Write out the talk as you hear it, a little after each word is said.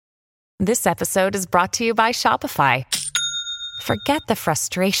This episode is brought to you by Shopify. Forget the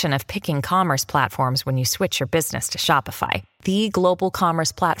frustration of picking commerce platforms when you switch your business to Shopify, the global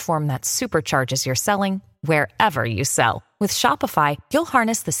commerce platform that supercharges your selling wherever you sell. With Shopify, you'll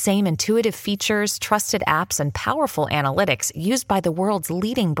harness the same intuitive features, trusted apps, and powerful analytics used by the world's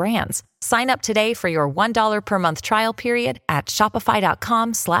leading brands. Sign up today for your $1 per month trial period at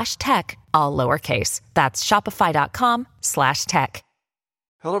shopify.com/tech, all lowercase. That's shopify.com/tech.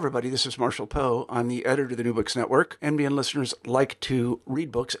 Hello, everybody. This is Marshall Poe. I'm the editor of the New Books Network. NBN listeners like to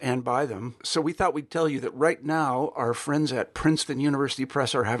read books and buy them. So we thought we'd tell you that right now, our friends at Princeton University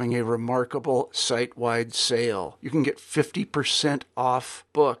Press are having a remarkable site-wide sale. You can get 50% off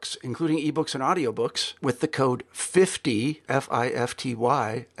books, including ebooks and audiobooks, with the code 50,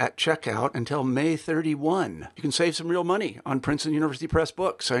 F-I-F-T-Y, at checkout until May 31. You can save some real money on Princeton University Press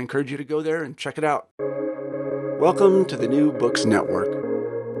books. I encourage you to go there and check it out. Welcome to the New Books Network.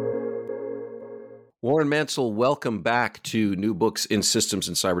 Warren Mansell, welcome back to New Books in Systems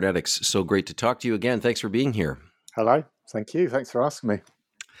and Cybernetics. So great to talk to you again. Thanks for being here. Hello. Thank you. Thanks for asking me.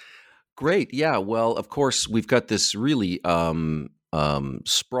 Great. Yeah. Well, of course, we've got this really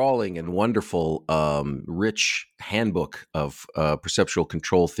sprawling and wonderful, rich handbook of perceptual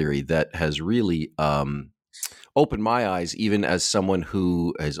control theory that has really opened my eyes, even as someone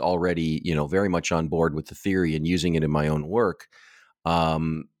who is already, very much on board with the theory and using it in my own work.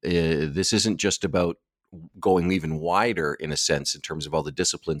 This isn't just about going even wider in a sense in terms of all the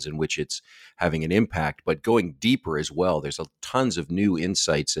disciplines in which it's having an impact, but going deeper as well. There's tons of new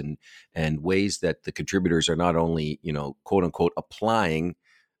insights and ways that the contributors are not only, quote unquote, applying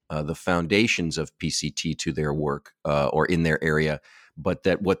the foundations of PCT to their work or in their area, but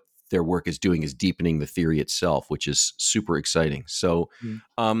that what their work is doing is deepening the theory itself, which is super exciting. So,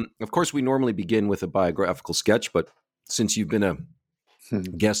 of course, we normally begin with a biographical sketch, but since you've been a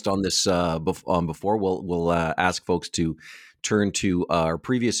guest on this before, we'll ask folks to turn to our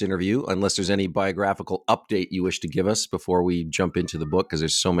previous interview, unless there's any biographical update you wish to give us before we jump into the book, because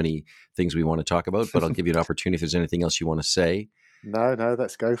there's so many things we want to talk about. But I'll give you an opportunity if there's anything else you want to say. No,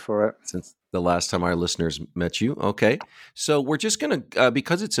 let's go for it. Since the last time our listeners met you. Okay. So we're just going to,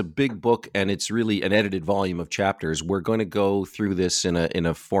 because it's a big book and it's really an edited volume of chapters, we're going to go through this in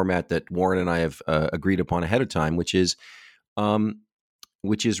a format that Warren and I have agreed upon ahead of time, which is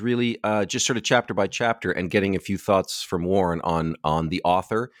really just sort of chapter by chapter and getting a few thoughts from Warren on the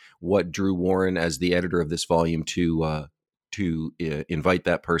author, what drew Warren as the editor of this volume to invite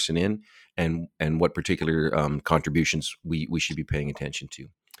that person in, and what particular contributions we should be paying attention to.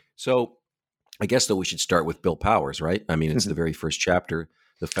 So I guess, though, we should start with Bill Powers, right? I mean, it's the very first chapter,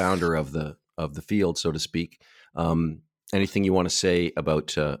 the founder of the field, so to speak. Anything you want to say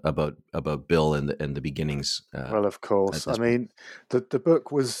about Bill and the beginnings? Well, of course. I mean, the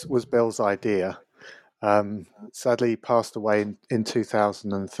book was Bill's idea. Sadly, he passed away in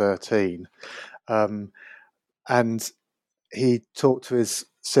 2013, and he talked to his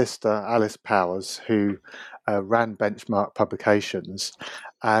sister Alice Powers, who ran Benchmark Publications,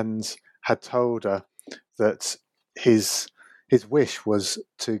 and had told her that his wish was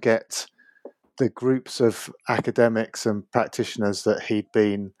to get the groups of academics and practitioners that he'd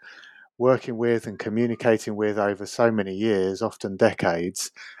been working with and communicating with over so many years, often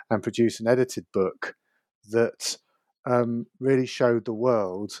decades, and produce an edited book that really showed the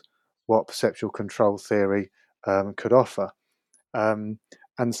world what perceptual control theory could offer. And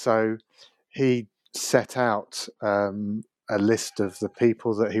so he set out a list of the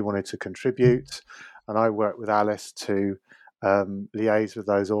people that he wanted to contribute, and I worked with Alice to liaise with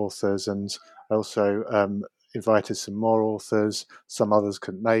those authors, and also invited some more authors. Some others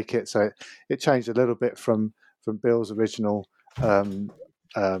couldn't make it, so it changed a little bit from Bill's original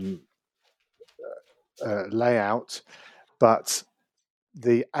layout, but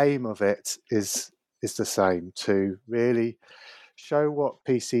the aim of it is the same, to really show what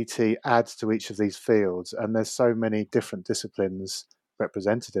PCT adds to each of these fields. And there's so many different disciplines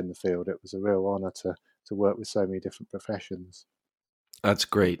represented in the field. It was a real honor to work with so many different professions. That's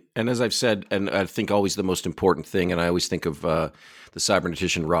great. And as I've said, and I think always the most important thing, and I always think of the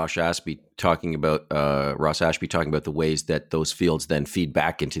cybernetician Ross Ashby talking about the ways that those fields then feed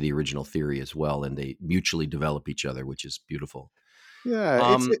back into the original theory as well, and they mutually develop each other, which is beautiful.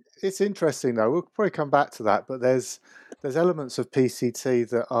 Yeah, it's interesting though. We'll probably come back to that, but there's elements of PCT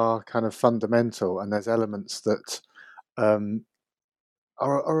that are kind of fundamental, and there's elements that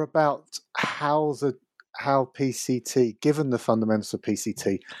are about how PCT, given the fundamentals of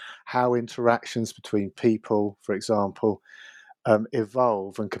PCT, how interactions between people, for example,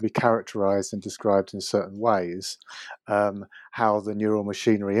 evolve and can be characterized and described in certain ways, how the neural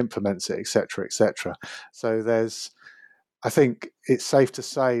machinery implements it, etc., etc. So I think it's safe to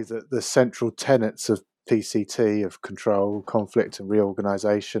say that the central tenets of PCT, of control, conflict and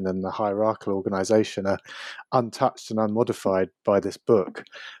reorganization, and the hierarchical organization are untouched and unmodified by this book.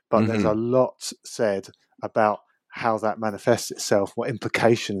 But there's a lot said about how that manifests itself, what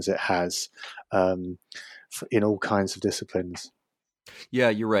implications it has in all kinds of disciplines. Yeah,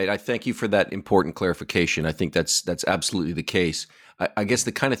 you're right. I thank you for that important clarification. I think that's absolutely the case. I guess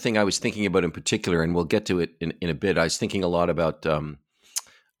the kind of thing I was thinking about in particular, and we'll get to it in a bit. I was thinking a lot about Kent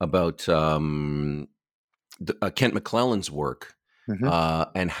McClelland's work,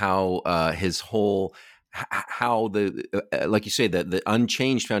 and how his whole how the like you say, the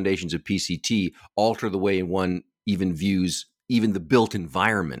unchanged foundations of PCT alter the way one even views even the built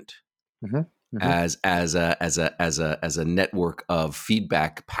environment as a network of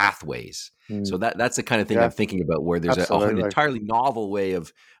feedback pathways. So that's the kind of thing I'm thinking about, where there's an entirely novel way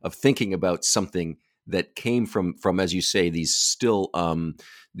of thinking about something that came from, as you say, these still untouched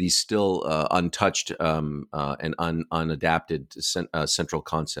and unadapted central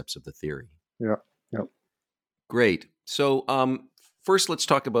concepts of the theory. Yeah. Great. So first, let's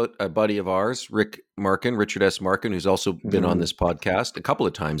talk about a buddy of ours, Richard S. Markin, who's also been on this podcast a couple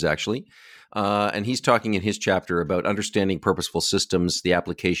of times, actually. And he's talking in his chapter about understanding purposeful systems, the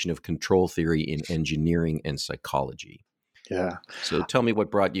application of control theory in engineering and psychology. Yeah. So tell me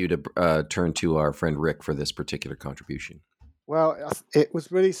what brought you to turn to our friend Rick for this particular contribution. Well, it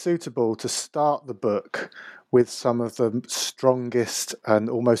was really suitable to start the book with some of the strongest and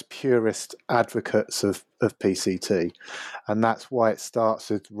almost purist advocates of PCT. And that's why it starts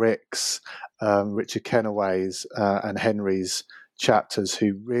with Rick's, Richard Kenaway's and Henry's chapters,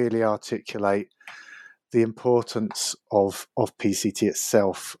 who really articulate the importance of PCT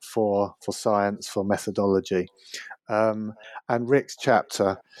itself for science, for methodology. And Rick's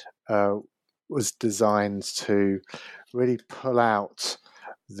chapter was designed to really pull out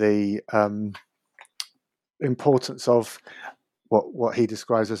the importance of what he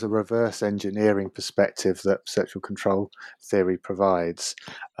describes as a reverse engineering perspective that perceptual control theory provides.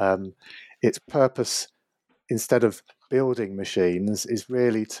 Its purpose, instead of building machines, is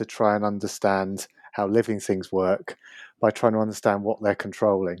really to try and understand how living things work by trying to understand what they're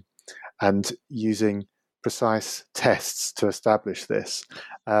controlling and using precise tests to establish this.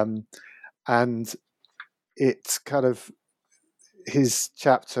 And it's kind of his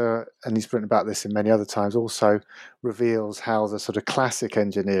chapter, and he's written about this in many other times, also reveals how the sort of classic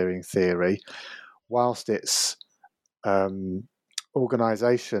engineering theory, whilst its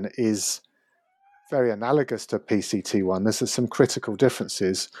organization is very analogous to PCT1, there's some critical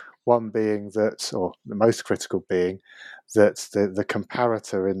differences. One being that, or the most critical being, that the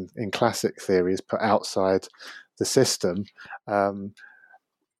comparator in classic theory is put outside the system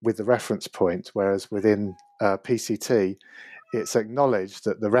with the reference point, whereas within PCT, it's acknowledged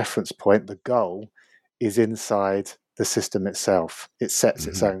that the reference point, the goal, is inside the system itself. It sets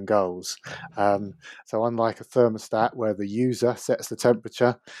its own goals. So unlike a thermostat where the user sets the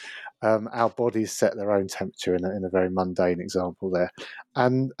temperature, our bodies set their own temperature in a very mundane example there.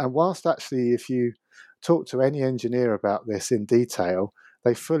 And whilst actually, if you talk to any engineer about this in detail,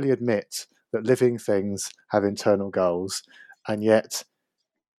 they fully admit that living things have internal goals, and yet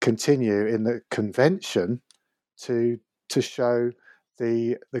continue in the convention to show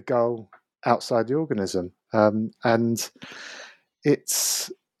the goal outside the organism. And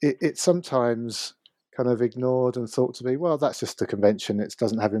it's sometimes kind of ignored and thought to be, well, that's just a convention, it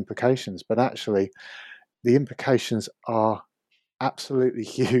doesn't have implications. But actually, the implications are absolutely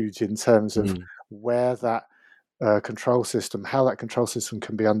huge in terms of where that control system, how that control system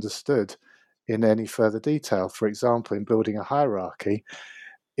can be understood in any further detail. For example, in building a hierarchy,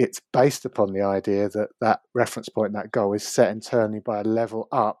 it's based upon the idea that that reference point, that goal, is set internally by a level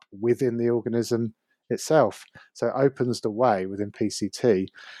up within the organism itself. So it opens the way within PCT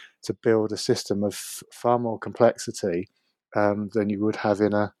to build a system of far more complexity than you would have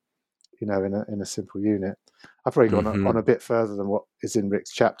in a simple unit. I've probably gone on a bit further than what is in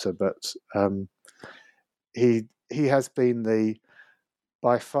Rick's chapter, but he has been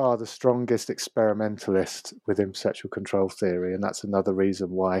by far the strongest experimentalist within perceptual control theory, and that's another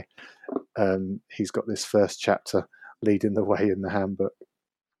reason why he's got this first chapter leading the way in the handbook.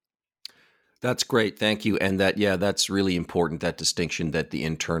 That's great, thank you. And that's really important, that distinction that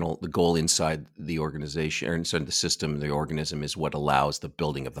the goal inside the organization or inside the system, the organism, is what allows the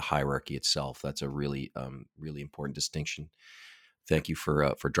building of the hierarchy itself. That's a really, really important distinction. Thank you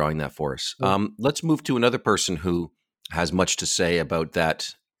for drawing that for us. Let's move to another person who has much to say about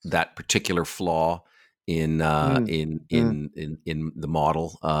that particular flaw in the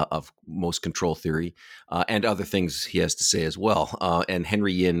model of most control theory, and other things he has to say as well. And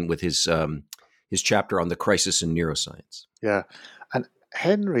Henry Yin with his chapter on the crisis in neuroscience. Yeah, and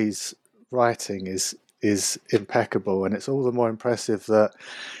Henry's writing is impeccable, and it's all the more impressive that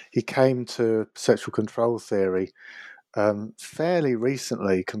he came to perceptual control theory fairly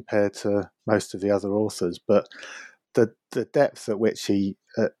recently compared to most of the other authors. But the depth at which he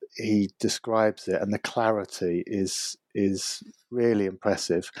describes it and the clarity is really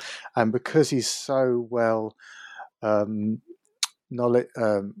impressive, and because he's so well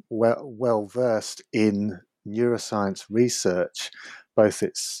versed in neuroscience research, both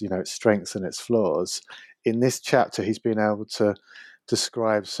its its strengths and its flaws. In this chapter, he's been able to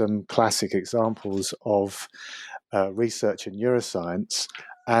describe some classic examples of research in neuroscience,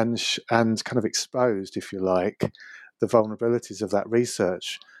 and kind of exposed, if you like, the vulnerabilities of that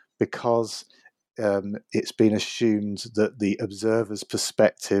research, because it's been assumed that the observer's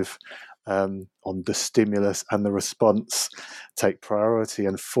perspective on the stimulus and the response take priority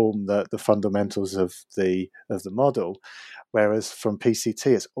and form the fundamentals of the model, whereas from PCT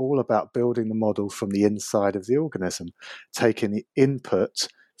it's all about building the model from the inside of the organism, taking the input.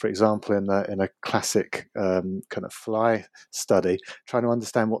 For example, in a classic kind of fly study, trying to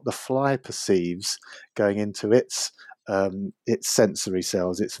understand what the fly perceives going into its sensory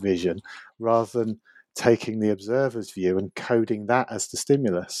cells, its vision, rather than taking the observer's view and coding that as the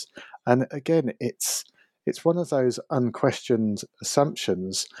stimulus. And again, it's one of those unquestioned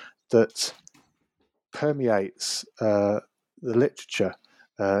assumptions that permeates the literature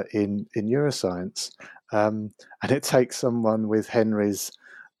in neuroscience, and it takes someone with Henry's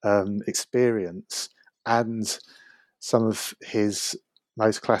experience and some of his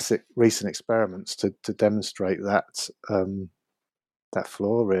most classic recent experiments to demonstrate that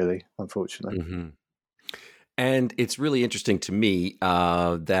flaw, really, unfortunately. Mm-hmm. And it's really interesting to me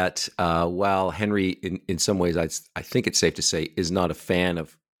that while Henry, in some ways, I think it's safe to say, is not a fan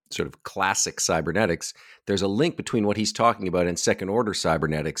of sort of classic cybernetics, there's a link between what he's talking about and second order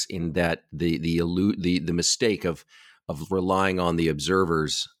cybernetics, in that the mistake of relying on the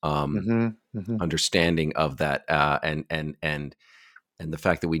observer's understanding of that, and the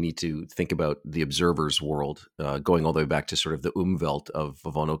fact that we need to think about the observer's world, going all the way back to sort of the Umwelt of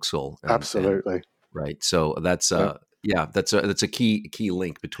von Uxküll. Absolutely. Right. So that's that's a key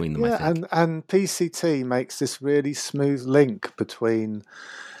link between them. I think. And PCT makes this really smooth link between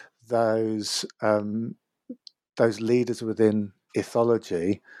those leaders within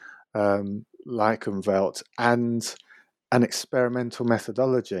ethology, like Umwelt, and an experimental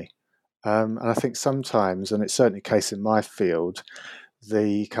methodology. And I think sometimes, and it's certainly the case in my field,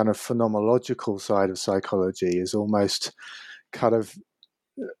 the kind of phenomenological side of psychology is almost kind of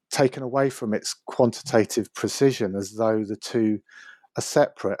taken away from its quantitative precision, as though the two are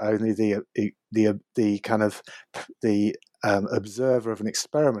separate. Only the kind of the observer of an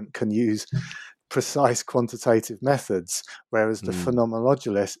experiment can use precise quantitative methods, whereas the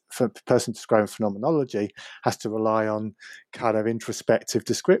phenomenologist, person describing phenomenology, has to rely on kind of introspective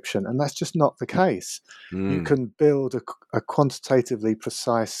description, and that's just not the case. You can build a quantitatively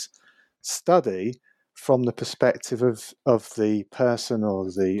precise study from the perspective of the person or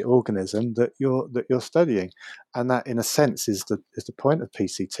the organism that you're studying, and that, in a sense, is the point of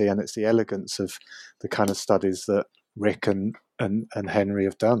PCT, and it's the elegance of the kind of studies that Rick and Henry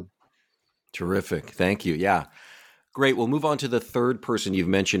have done. Terrific, thank you. Yeah, great. We'll move on to the third person you've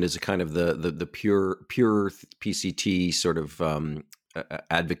mentioned as a kind of the pure PCT sort of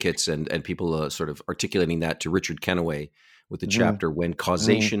advocates and people sort of articulating that, to Richard Kenaway, with the chapter "When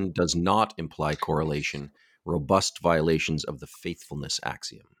Causation Does Not Imply Correlation: Robust Violations of the Faithfulness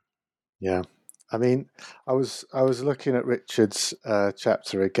Axiom." Yeah, I mean, I was looking at Richard's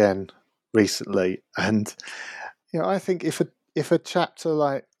chapter again recently, and I think if a chapter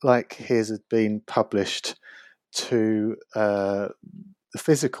like his had been published to the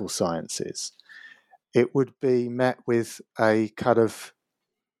physical sciences, it would be met with a kind of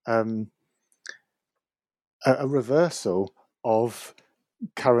a reversal of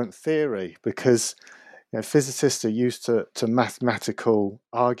current theory, because physicists are used to mathematical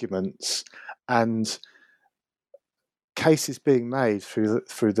arguments and cases being made through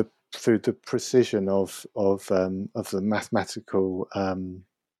the precision of the mathematical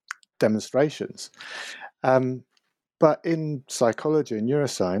demonstrations. But in psychology and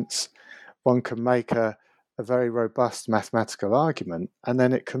neuroscience, one can make a very robust mathematical argument, and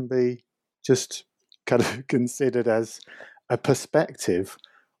then it can be just kind of considered as a perspective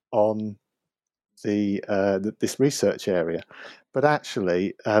on this research area. But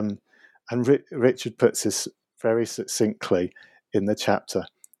actually, Richard puts this very succinctly in the chapter.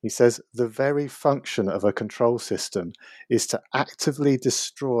 He says, the very function of a control system is to actively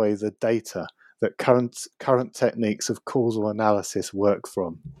destroy the data that current techniques of causal analysis work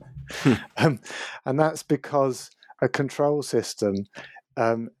from. And that's because a control system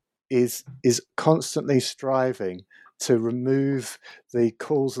is constantly striving to remove the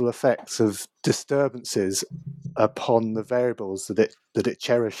causal effects of disturbances upon the variables that it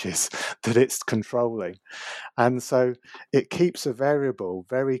cherishes, that it's controlling. And so it keeps a variable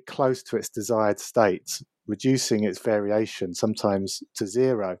very close to its desired state, reducing its variation sometimes to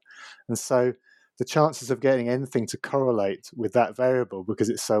zero. And so the chances of getting anything to correlate with that variable, because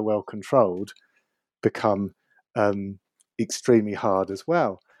it's so well controlled, become extremely hard as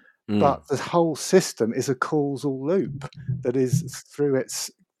well. But the whole system is a causal loop that is through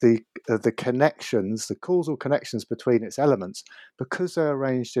the connections, the causal connections between its elements, because they're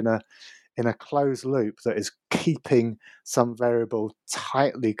arranged in a closed loop that is keeping some variable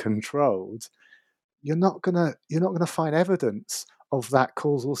tightly controlled. You're not gonna find evidence of that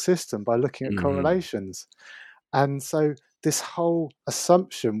causal system by looking at correlations. And so this whole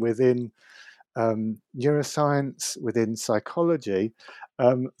assumption within neuroscience, within psychology,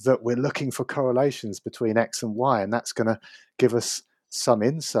 that we're looking for correlations between X and Y, and that's going to give us some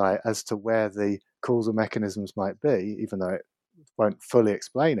insight as to where the causal mechanisms might be, even though it won't fully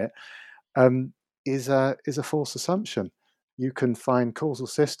explain it, is a false assumption. You can find causal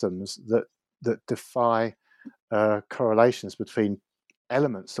systems that defy correlations between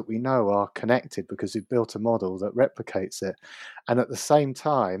elements that we know are connected because we've built a model that replicates it, and at the same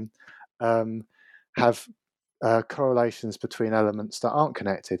time have correlations between elements that aren't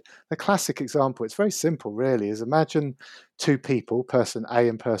connected. The classic example, it's very simple really, is imagine two people, person A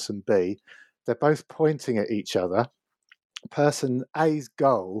and person B. They're both pointing at each other. Person A's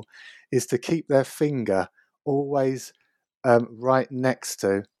goal is to keep their finger always right next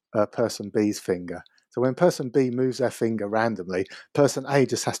to person B's finger. So when person B moves their finger randomly, person A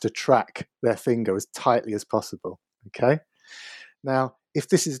just has to track their finger as tightly as possible. Okay? Now, if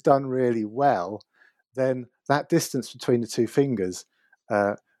this is done really well, then that distance between the two fingers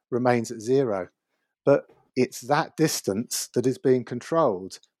remains at zero. But it's that distance that is being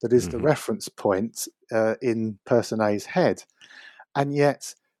controlled, that is the reference point in person A's head. And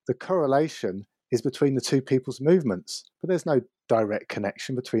yet the correlation is between the two people's movements. But there's no direct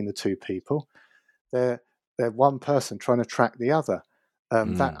connection between the two people. They're one person trying to track the other.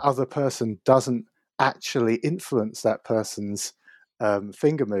 That other person doesn't actually influence that person's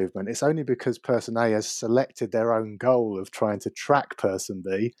finger movement. It's only because person A has selected their own goal of trying to track person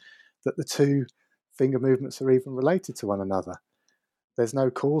B that the two finger movements are even related to one another. There's no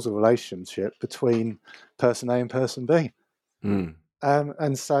causal relationship between person A and person B.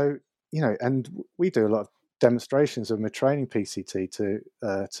 And so, and we do a lot of demonstrations when we're training PCT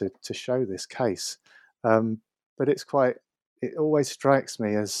to show this case. But it always strikes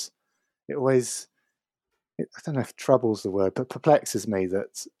me as, I don't know if trouble's the word, but perplexes me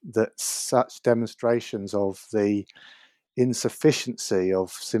that such demonstrations of the insufficiency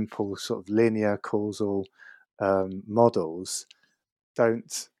of simple sort of linear causal models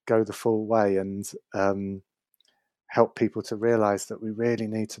don't go the full way and help people to realize that we really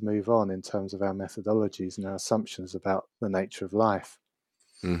need to move on in terms of our methodologies and our assumptions about the nature of life.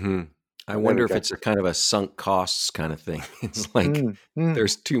 I wonder if it's a kind of a sunk costs kind of thing. It's like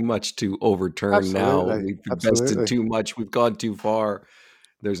there's too much to overturn now. We've invested too much. We've gone too far.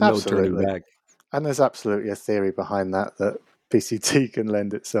 There's no turning back. And there's absolutely a theory behind that PCT can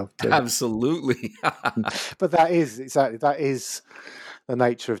lend itself to. Absolutely. But that is the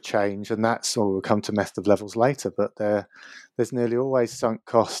nature of change, and that's all. We'll come to method of levels later. But there's nearly always sunk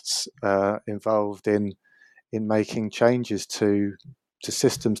costs involved in making changes to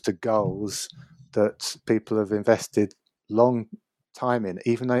systems, to goals that people have invested long time in,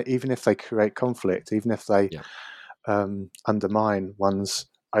 even if they create conflict, even if they undermine one's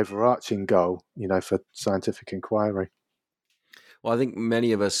overarching goal, for scientific inquiry. Well, I think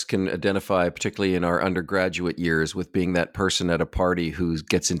many of us can identify, particularly in our undergraduate years, with being that person at a party who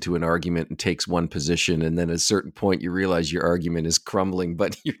gets into an argument and takes one position, and then at a certain point you realize your argument is crumbling,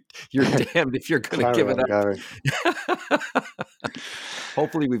 but you're damned if you're going to give it up.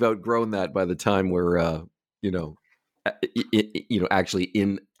 Hopefully, we've outgrown that by the time we're, actually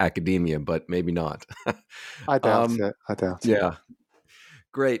in academia, but maybe not. I doubt it. Yeah.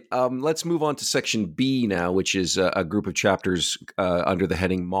 Great. Let's move on to section B now, which is a group of chapters under the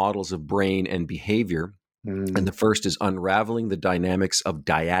heading Models of Brain and Behavior. And the first is unraveling the dynamics of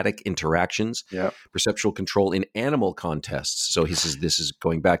dyadic interactions, perceptual control in animal contests. So this is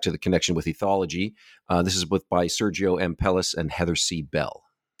going back to the connection with ethology. This is by Sergio M. Pellis and Heather C. Bell.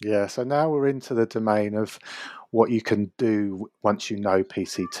 Yeah, so now we're into the domain of what you can do once you know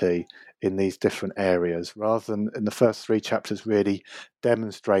PCT in these different areas, rather than in the first 3 chapters really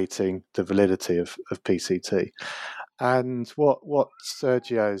demonstrating the validity of PCT. And what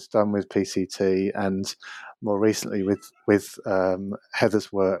Sergio's done with PCT, and more recently with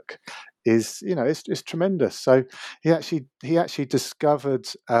Heather's work, is it's tremendous. So he actually discovered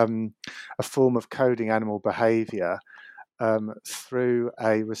a form of coding animal behaviour through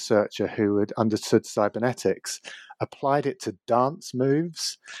a researcher who had understood cybernetics, applied it to dance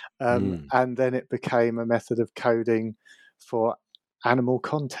moves, and then it became a method of coding for animal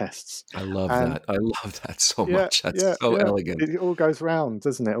contests. I love that. I love that so much. That's so elegant. It all goes round,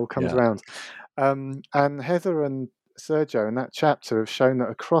 doesn't it? It all comes round. And Heather and Sergio in that chapter have shown that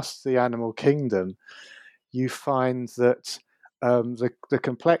across the animal kingdom, you find that the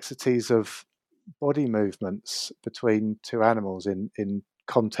complexities of body movements between 2 animals in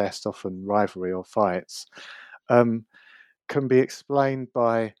contest, often rivalry or fights, can be explained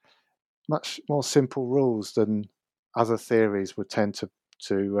by much more simple rules than other theories would tend to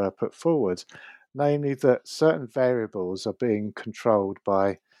put forward, namely that certain variables are being controlled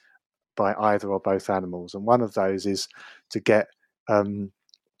by either or both animals, and one of those is to get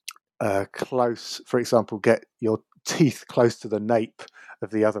close. For example, get your teeth close to the nape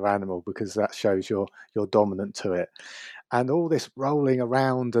of the other animal, because that shows you're dominant to it. And all this rolling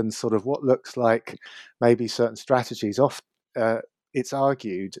around and sort of what looks like maybe certain strategies it's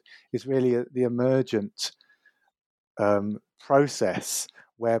argued is really the emergent process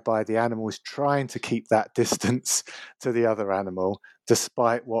whereby the animal is trying to keep that distance to the other animal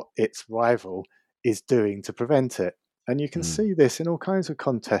despite what its rival is doing to prevent it. And you can see this in all kinds of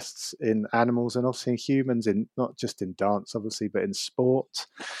contests in animals, and obviously in humans, in not just in dance, obviously, but in sport.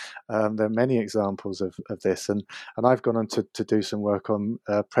 There are many examples of this. And I've gone on to do some work on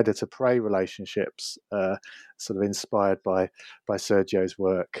predator-prey relationships, sort of inspired by Sergio's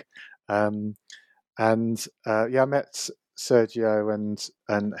work. I met Sergio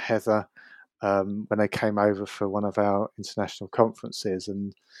and Heather when they came over for one of our international conferences,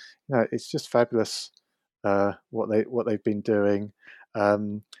 and it's just fabulous what they've been doing.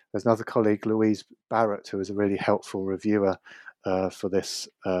 There's another colleague, Louise Barrett, who is a really helpful reviewer for this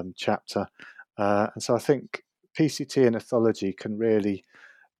chapter, and so I think PCT and ethology can really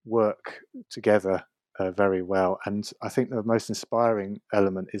work together very well. And I think the most inspiring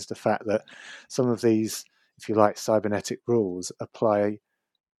element is the fact that some of these, if you like, cybernetic rules apply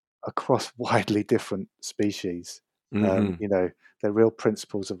across widely different species. They're real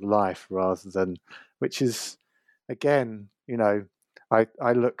principles of life rather than, which is, again, I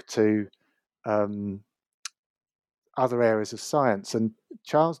look to other areas of science, and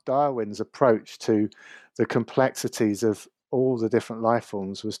Charles Darwin's approach to the complexities of all the different life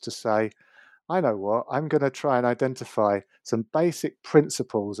forms was to say, I know what, I'm going to try and identify some basic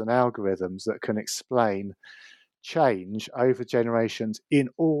principles and algorithms that can explain change over generations in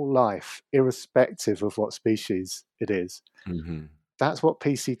all life, irrespective of what species it is. That's what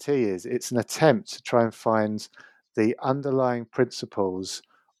PCT is. It's an attempt to try and find the underlying principles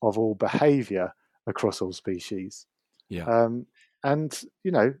of all behavior across all species. And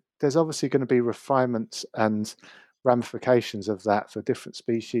there's obviously going to be refinements and ramifications of that for different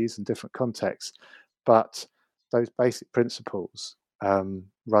species and different contexts, but those basic principles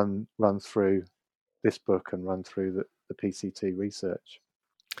run through this book and run through the PCT research.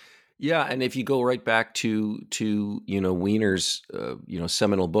 Yeah, and if you go right back to Wiener's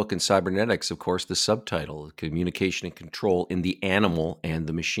seminal book in cybernetics, of course, the subtitle, Communication and Control in the Animal and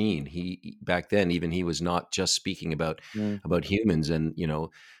the Machine. He back then, even he was not just speaking about humans, and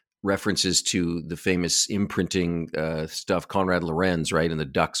references to the famous imprinting stuff, Konrad Lorenz, right? And the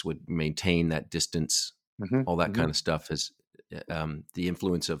ducks would maintain that distance, all that kind of stuff. As the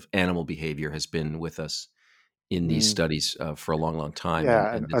influence of animal behavior has been with us in these studies for a long, long time.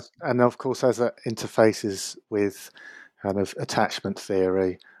 Yeah, and of course, as it interfaces with kind of attachment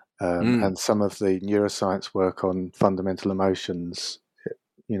theory and some of the neuroscience work on fundamental emotions,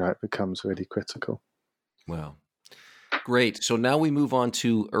 it becomes really critical. Wow. Great. So now we move on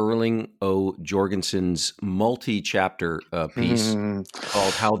to Erling O. Jorgensen's multi-chapter piece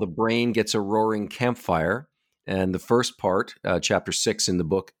called How the Brain Gets a Roaring Campfire. And the first part, chapter 6 in the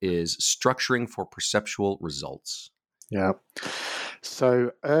book, is Structuring for Perceptual Results. Yeah.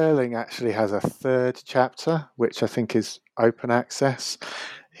 So Erling actually has a third chapter, which I think is open access.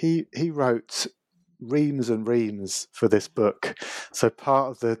 He wrote reams and reams for this book. So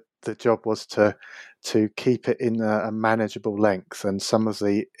part of the job was to keep it in a manageable length, and some of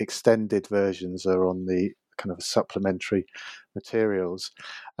the extended versions are on the kind of supplementary materials.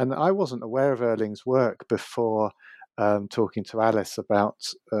 And I wasn't aware of Erling's work before talking to Alice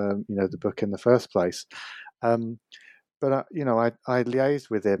about the book in the first place. But I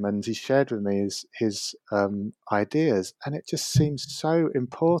liaised with him, and he shared with me his ideas, and it just seems so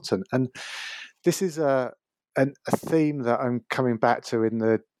important. And this is a theme that I'm coming back to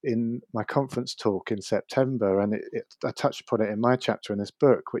in my conference talk in September, and I touched upon it in my chapter in this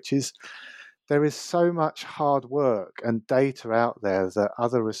book, which is there is so much hard work and data out there that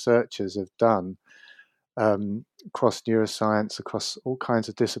other researchers have done across neuroscience, across all kinds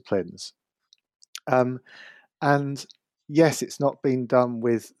of disciplines. And yes, it's not been done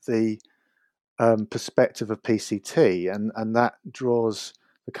with the perspective of PCT, and that draws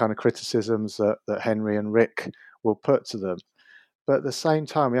the kind of criticisms that Henry and Rick will put to them. But at the same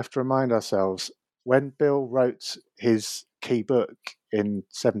time, we have to remind ourselves, when Bill wrote his key book in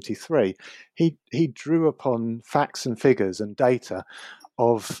 1973, he drew upon facts and figures and data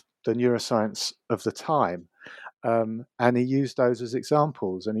of the neuroscience of the time. And he used those as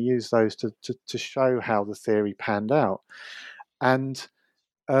examples, and he used those to show how the theory panned out. And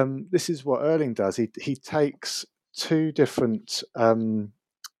this is what Erling does. He takes two different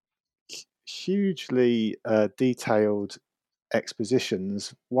hugely detailed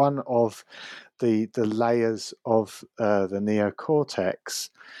expositions, one of the layers of the neocortex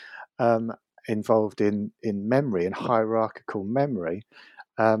involved in memory and hierarchical memory,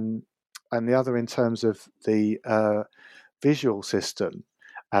 and the other in terms of the visual system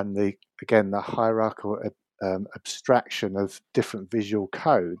and the hierarchical abstraction of different visual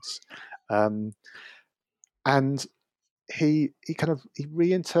codes, and he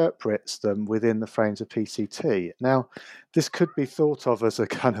reinterprets them within the frames of PCT. Now, this could be thought of as a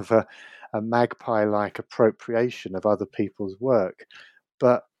kind of a magpie-like appropriation of other people's work,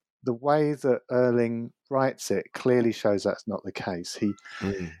 but the way that Erling writes it clearly shows that's not the case.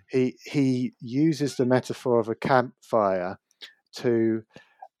 He uses the metaphor of a campfire to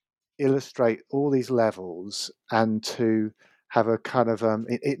illustrate all these levels, and to have a kind of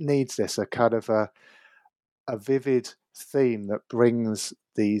it needs this, a kind of a vivid theme that brings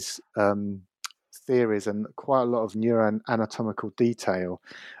these theories and quite a lot of neuroanatomical detail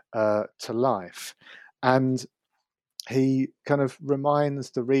to life. And he kind of reminds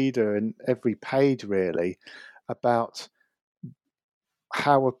the reader in every page, really, about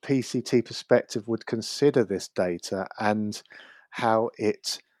how a PCT perspective would consider this data and how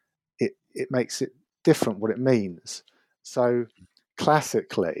it makes it different, what it means. So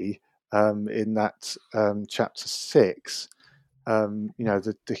classically, in that chapter 6,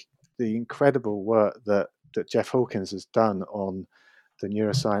 the incredible work that Jeff Hawkins has done on the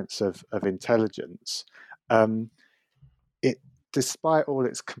neuroscience of intelligence, despite all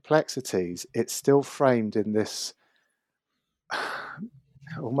its complexities, it's still framed in this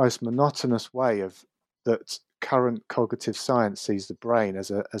almost monotonous way of that current cognitive science sees the brain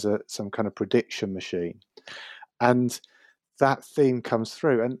as some kind of prediction machine, and that theme comes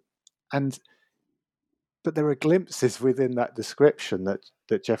through. But there are glimpses within that description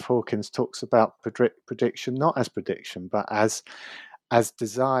that Jeff Hawkins talks about prediction not as prediction, but as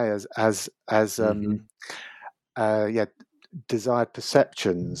desires, as desired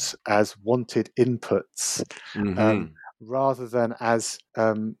perceptions, as wanted inputs, rather than as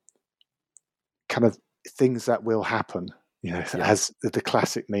kind of things that will happen, as the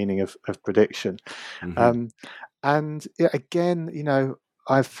classic meaning of prediction. And again,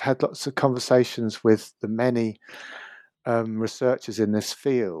 I've had lots of conversations with the many researchers in this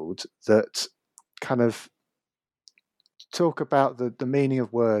field that kind of talk about the meaning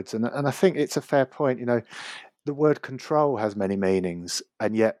of words, and I think it's a fair point. The word control has many meanings,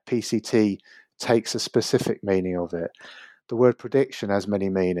 and yet PCT takes a specific meaning of it. The word prediction has many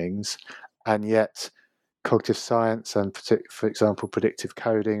meanings, and yet cognitive science and, for example, predictive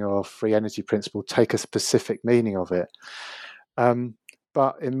coding or free energy principle take a specific meaning of it.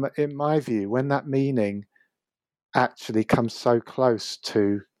 But in my view, when that meaning actually comes so close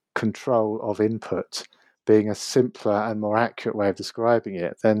to control of input being a simpler and more accurate way of describing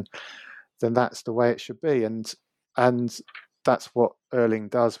it, then that's the way it should be. And that's what Erling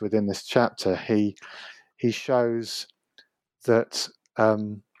does within this chapter. He shows that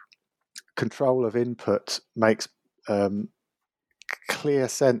control of input makes clear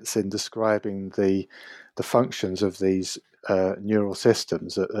sense in describing the functions of these neural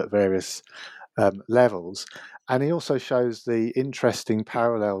systems at various levels, And he also shows the interesting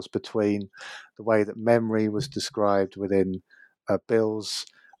parallels between the way that memory was described within Bill's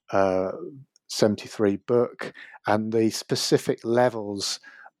 73 book and the specific levels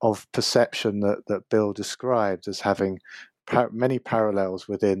of perception that Bill described as having many parallels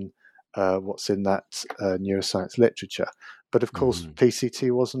within what's in that neuroscience literature. But of course, PCT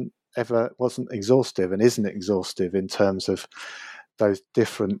wasn't exhaustive and isn't exhaustive in terms of those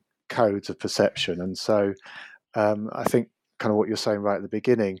different codes of perception. And so I think kind of what you're saying right at the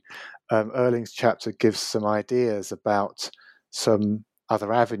beginning, Erling's chapter gives some ideas about some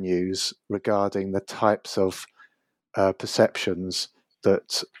other avenues regarding the types of perceptions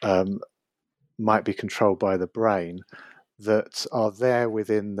that might be controlled by the brain that are there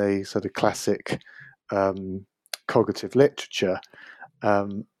within the sort of classic cognitive literature,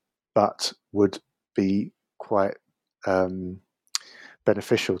 but would be quite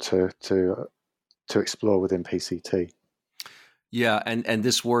beneficial to explore within PCT. Yeah, and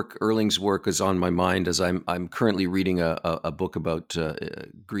this work, Erling's work, is on my mind as I'm currently reading a book about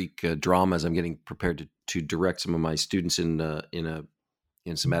Greek dramas. I'm getting prepared to direct some of my students in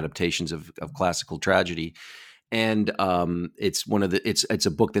some adaptations of classical tragedy, and it's it's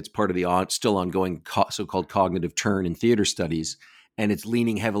a book that's part of the still ongoing so-called cognitive turn in theater studies. And it's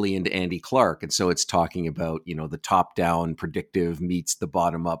leaning heavily into Andy Clark. And so it's talking about, the top-down predictive meets the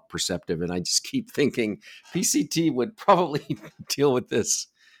bottom-up perceptive. And I just keep thinking PCT would probably deal with this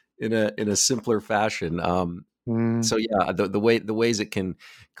in a simpler fashion. So yeah, the ways it can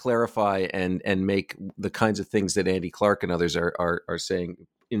clarify and make the kinds of things that Andy Clark and others are saying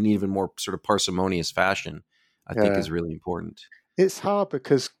in an even more sort of parsimonious fashion, I think is really important. It's hard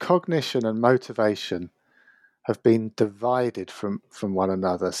because cognition and motivation have been divided from one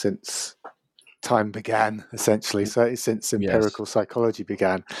another since time began, essentially. So since empirical psychology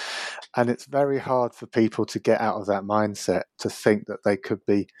began. And it's very hard for people to get out of that mindset to think that they could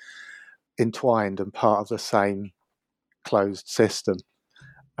be entwined and part of the same closed system.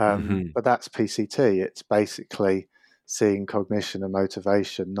 But that's PCT. It's basically seeing cognition and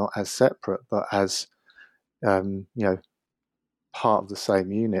motivation not as separate, but as, part of the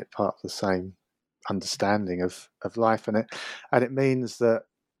same unit, part of the same understanding of life. And it means that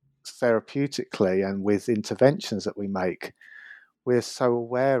therapeutically and with interventions that we make, we're so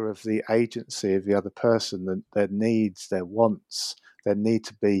aware of the agency of the other person, their needs, their wants, their need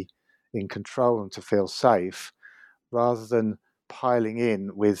to be in control and to feel safe, rather than piling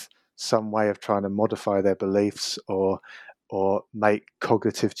in with some way of trying to modify their beliefs or make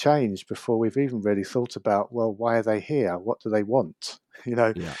cognitive change before we've even really thought about, well, why are they here? What do they want?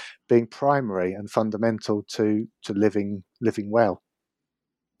 Being primary and fundamental to living well.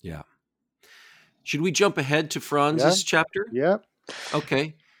 Yeah. Should we jump ahead to Franz's chapter? Yeah.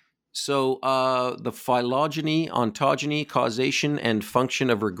 Okay. So the phylogeny, ontogeny, causation, and function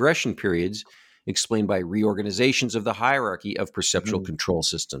of regression periods explained by reorganizations of the hierarchy of perceptual control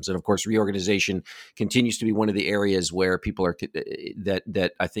systems. And of course, reorganization continues to be one of the areas where people are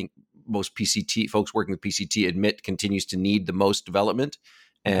that I think most PCT folks working with PCT admit continues to need the most development.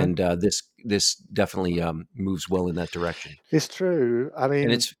 And this definitely moves well in that direction. It's true. I mean,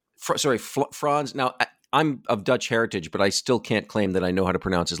 and it's Franz. Now, I'm of Dutch heritage, but I still can't claim that I know how to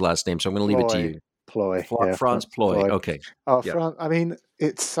pronounce his last name. So I'm going to leave it to you. Ploy. Franz Ploy. Okay. Oh, yeah. I mean,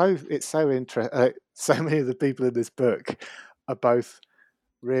 it's so interesting. So many of the people in this book are both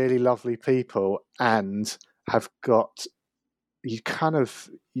really lovely people and have got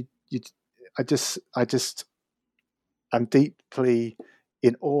I'm deeply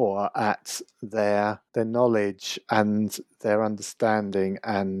in awe at their knowledge and their understanding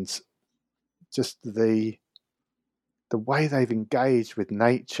and just the way they've engaged with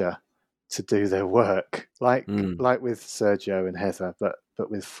nature to do their work, like with Sergio and Heather, but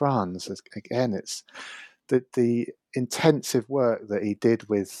with Franz, again, it's the intensive work that he did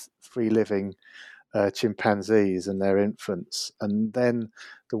with free living chimpanzees and their infants, and then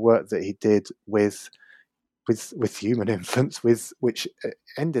the work that he did with human infants, which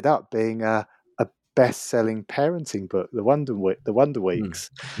ended up being a best-selling parenting book, the Wonder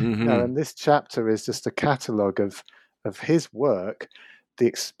Weeks. And this chapter is just a catalogue of his work, the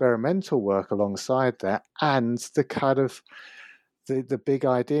experimental work alongside that, and the kind of the big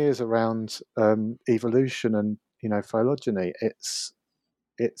ideas around evolution and phylogeny. It's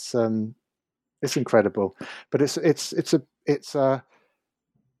incredible, but it's a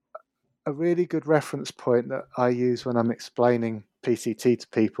really good reference point that I use when I'm explaining PCT to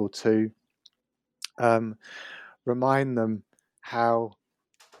people to remind them how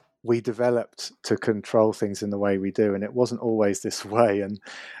we developed to control things in the way we do, and it wasn't always this way. And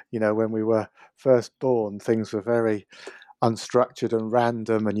when we were first born, things were very unstructured and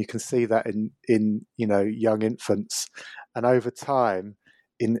random, and you can see that in young infants. And over time,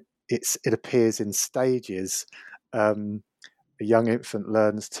 it appears in stages. A young infant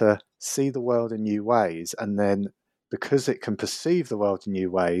learns to see the world in new ways, and then because it can perceive the world in new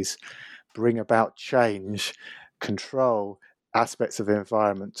ways, bring about change, control aspects of the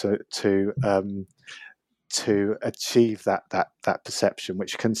environment to achieve that perception,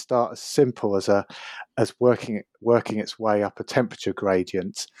 which can start as simple as working its way up a temperature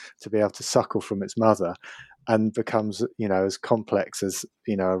gradient to be able to suckle from its mother, and becomes as complex as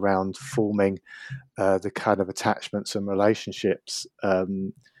around forming the kind of attachments and relationships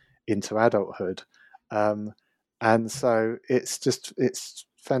into adulthood. And so it's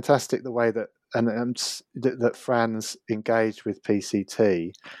fantastic the way that that Franz engaged with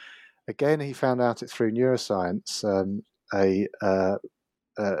PCT. Again, he found out it through neuroscience. A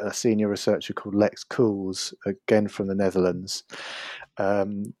senior researcher called Lex Kool's, again from the Netherlands,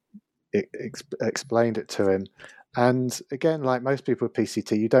 explained it to him. And again, like most people with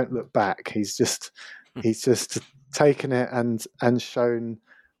PCT, you don't look back. He's just taken it and shown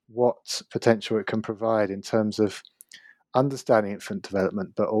what potential it can provide in terms of understanding infant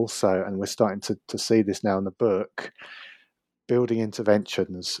development, but also, and we're starting to see this now in the book, building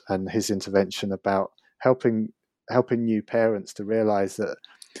interventions, and his intervention about helping new parents to realize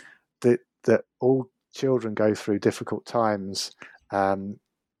that all children go through difficult times, and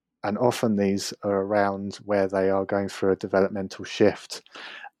often these are around where they are going through a developmental shift.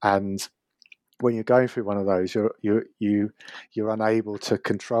 And when you're going through one of those, you're unable to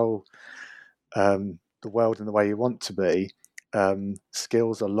control the world in the way you want to be.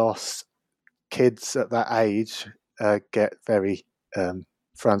 Skills are lost. Kids at that age get very,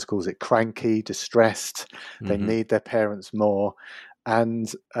 Franz calls it cranky, distressed. Mm-hmm. They need their parents more.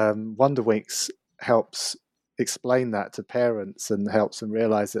 And Wonder Weeks helps explain that to parents and helps them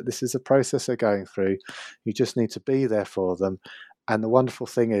realize that this is a process they're going through. You just need to be there for them. And the wonderful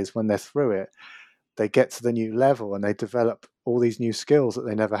thing is, when they're through it, they get to the new level and they develop all these new skills that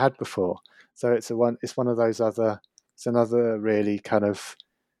they never had before. So it's another really kind of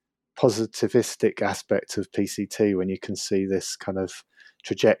positivistic aspect of PCT, when you can see this kind of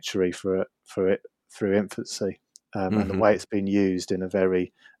trajectory for it through infancy, and the way it's been used in a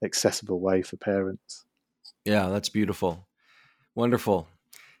very accessible way for parents. Yeah, that's beautiful. Wonderful.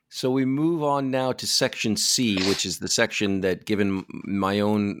 So we move on now to section C, which is the section that, given my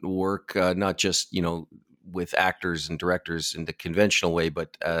own work, not just, with actors and directors in the conventional way,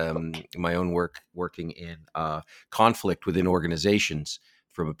 but my own work working in conflict within organizations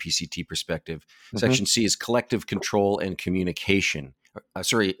from a PCT perspective. Mm-hmm. Section C is collective control and communication.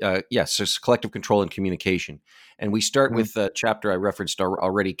 So it's collective control and communication. And we start with a chapter I referenced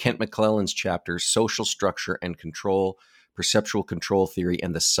already, Kent McClelland's chapter, Social Structure and Control, Perceptual Control Theory,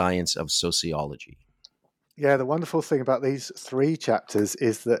 and the Science of Sociology. Yeah, the wonderful thing about these 3 chapters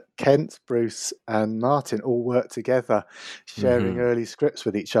is that Kent, Bruce, and Martin all work together, sharing early scripts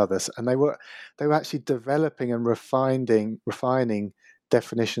with each other, and they were actually developing and refining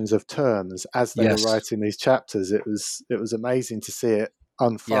definitions of terms as they were writing these chapters. It was amazing to see it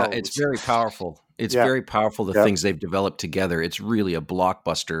unfold. Yeah, it's very powerful. It's very powerful, the things they've developed together. It's really a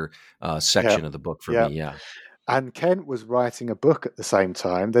blockbuster section of the book for me. Yeah. And Kent was writing a book at the same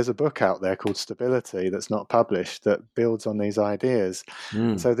time. There's a book out there called Stability that's not published that builds on these ideas.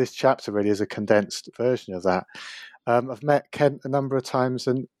 So this chapter really is a condensed version of that. I've met Kent a number of times,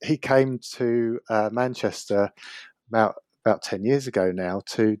 and he came to Manchester about 10 years ago now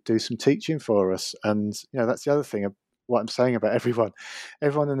to do some teaching for us. And that's the other thing of what I'm saying about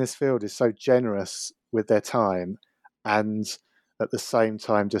everyone in this field is so generous with their time, and at the same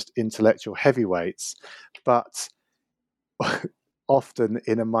time just intellectual heavyweights, but often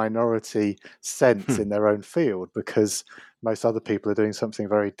in a minority sense in their own field, because most other people are doing something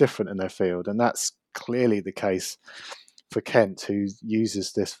very different in their field. And that's clearly the case for Kent, who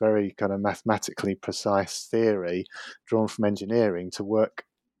uses this very kind of mathematically precise theory drawn from engineering to work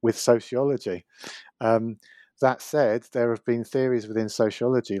with sociology. That said, there have been theories within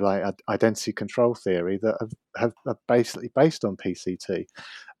sociology, like identity control theory, that have basically based on PCT.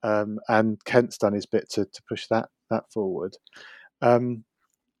 And Kent's done his bit to push that forward.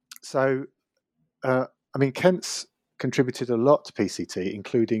 Kent's contributed a lot to PCT,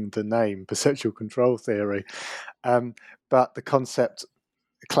 including the name perceptual control theory. But the concept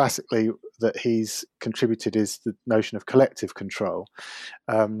classically that he's contributed is the notion of collective control.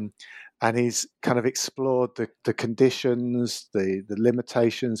 And he's kind of explored the conditions, the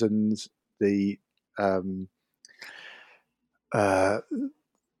limitations, and the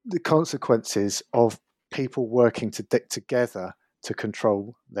consequences of people working together to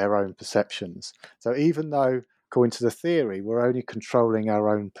control their own perceptions. So even though, according to the theory, we're only controlling our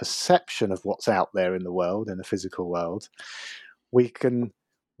own perception of what's out there in the world, in the physical world, we can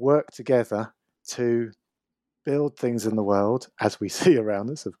work together to build things in the world, as we see around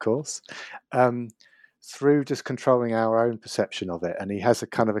us, of course, through just controlling our own perception of it. And he has a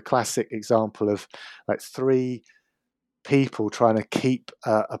kind of a classic example of like 3 people trying to keep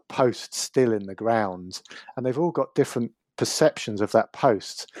a post still in the ground, and they've all got different perceptions of that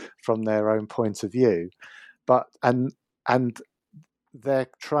post from their own point of view, but and they're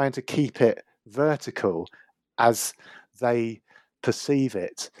trying to keep it vertical as they perceive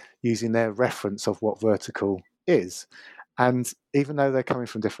it using their reference of what vertical is. And even though they're coming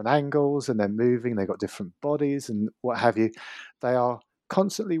from different angles and they're moving, they've got different bodies and what have you, they are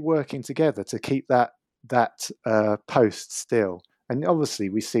constantly working together to keep that post still. And obviously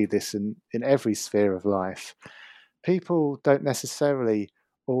we see this in every sphere of life. People don't necessarily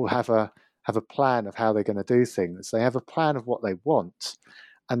all have a plan of how they're going to do things. They have a plan of what they want,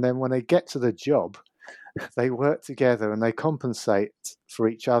 and then when they get to the job, they work together and they compensate for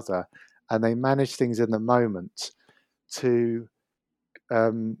each other, and they manage things in the moment to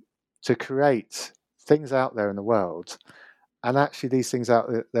create things out there in the world. And actually, these things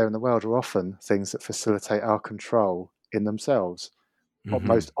out there in the world are often things that facilitate our control in themselves. Mm-hmm.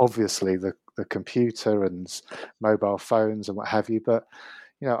 Most obviously, the computer and mobile phones and what have you. But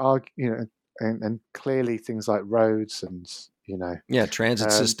and clearly things like roads and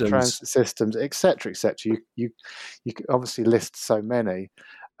transit systems, etc., etc. You obviously list so many,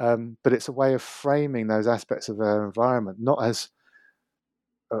 but it's a way of framing those aspects of our environment not as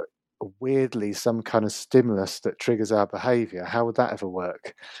weirdly some kind of stimulus that triggers our behavior. How would that ever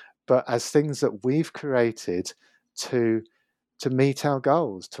work? But as things that we've created to meet our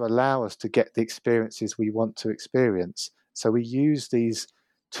goals, to allow us to get the experiences we want to experience. So we use these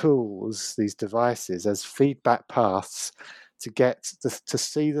tools, these devices, as feedback paths to get to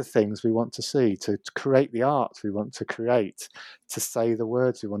see the things we want to see, to create the art we want to create, to say the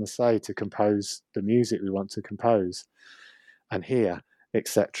words we want to say, to compose the music we want to compose and hear,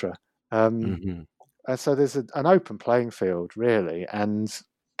 etc. So there's an open playing field, really, and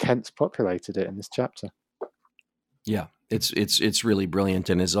Kent's populated it in this chapter. Yeah, it's really brilliant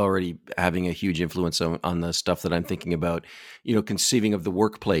and is already having a huge influence on the stuff that I'm thinking about. Conceiving of the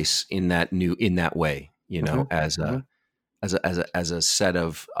workplace in that way. As a set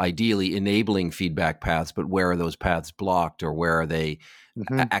of ideally enabling feedback paths, but where are those paths blocked, or where are they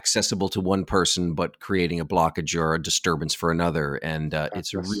accessible to one person but creating a blockage or a disturbance for another? And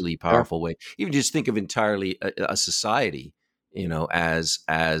it's a really powerful way. Even just think of entirely a society, as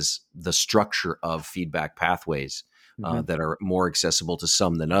the structure of feedback pathways that are more accessible to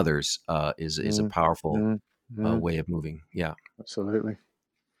some than others is a powerful way of moving. Yeah, absolutely.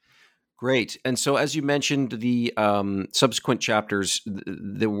 Great. And so, as you mentioned, the subsequent chapters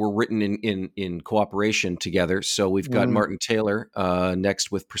that were written in cooperation together. So we've got Martin Taylor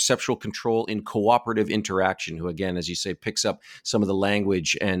next with Perceptual Control in Cooperative Interaction, who, again, as you say, picks up some of the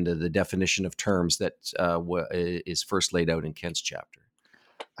language and the definition of terms that is first laid out in Kent's chapter.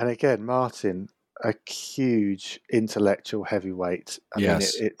 And again, Martin, a huge intellectual heavyweight. I mean,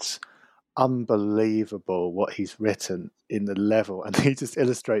 it's unbelievable what he's written in the level, and he just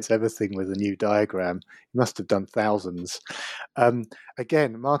illustrates everything with a new diagram. He must have done thousands.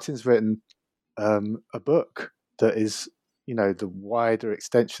 Again, Martin's written a book that is, the wider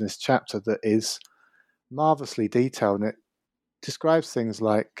extension of this chapter that is marvelously detailed, and it describes things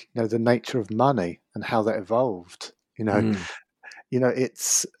like, the nature of money and how that evolved.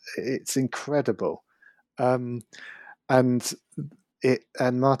 It's incredible, and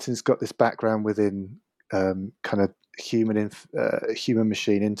Martin's got this background within kind of human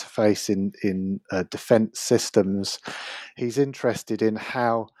machine interface in defense systems. He's interested in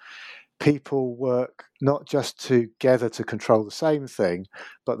how people work not just together to control the same thing,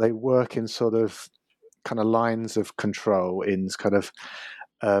 but they work in sort of kind of lines of control, in kind of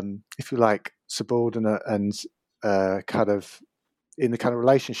if you like, subordinate and kind of in the kind of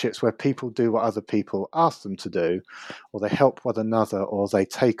relationships where people do what other people ask them to do, or they help one another, or they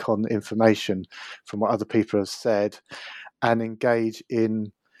take on information from what other people have said and engage in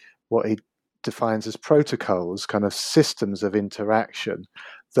what he defines as protocols, kind of systems of interaction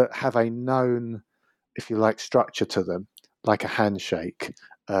that have a known, if you like, structure to them, like a handshake.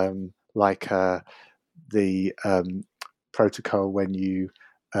 like the protocol when you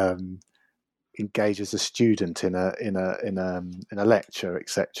engage as a student in a lecture,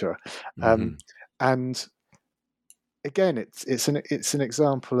 etc. And again, it's an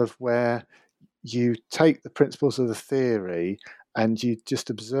example of where you take the principles of the theory and you just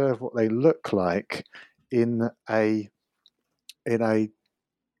observe what they look like in a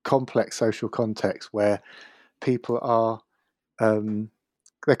complex social context where people are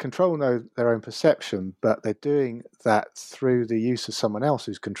they control their own perception, but they're doing that through the use of someone else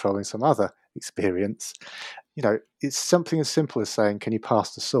who's controlling some other experience. It's something as simple as saying, "Can you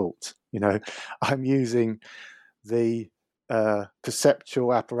pass the salt?" I'm using the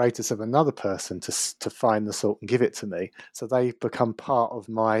perceptual apparatus of another person to find the salt and give it to me, so they become part of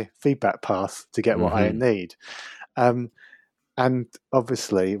my feedback path to get what I need. And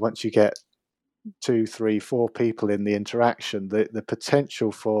obviously, once you get 2, 3, 4 people in the interaction, the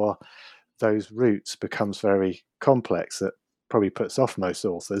potential for those routes becomes very complex. That probably puts off most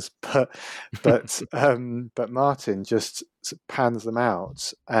authors, but Martin just pans them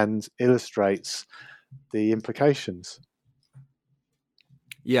out and illustrates the implications.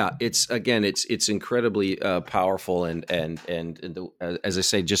 Yeah, it's incredibly powerful, and as I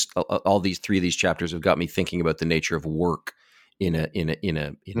say, just all these 3 of these chapters have got me thinking about the nature of work in a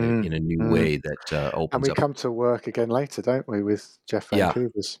new way that opens up. And we come to work again later, don't we, with Jeff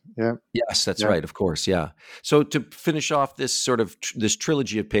Vancouver's? Yeah. Yes, that's right. Of course, yeah. So to finish off this sort of this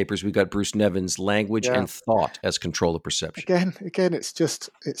trilogy of papers, we've got Bruce Nevin's Language and Thought as Control of Perception. Again, it's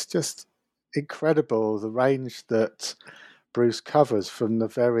just incredible the range that Bruce covers, from the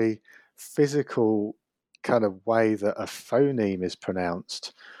very physical kind of way that a phoneme is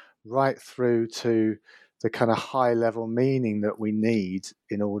pronounced, right through to the kind of high-level meaning that we need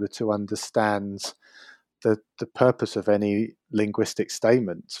in order to understand the purpose of any linguistic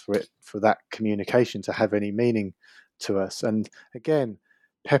statement, for that communication to have any meaning to us. And again,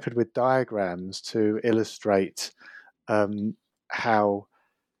 peppered with diagrams to illustrate how,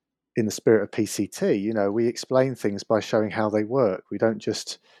 in the spirit of PCT, we explain things by showing how they work. We don't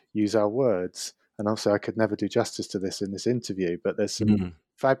just use our words. And also, I could never do justice to this in this interview, but there's some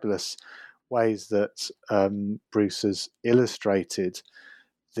fabulous ways that Bruce has illustrated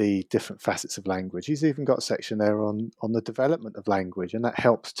the different facets of language. He's even got a section there on the development of language, and that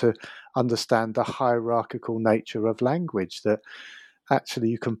helps to understand the hierarchical nature of language, that actually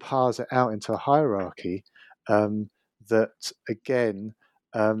you can parse it out into a hierarchy that, again,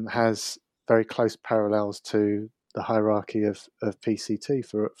 has very close parallels to the hierarchy of PCT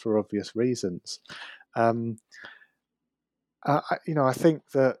for obvious reasons. I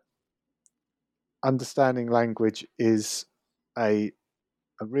think that understanding language is a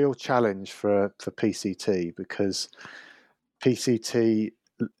real challenge for PCT, because PCT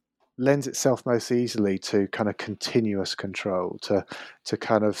lends itself most easily to kind of continuous control, to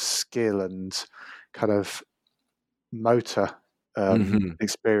kind of skill and kind of motor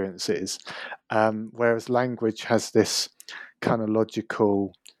experiences, whereas language has this kind of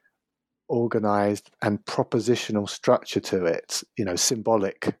logical, organized and propositional structure to it,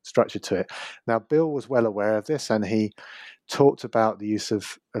 symbolic structure to it. Now, Bill was well aware of this, and he talked about the use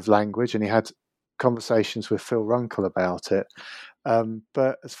of language, and he had conversations with Phil Runkle about it.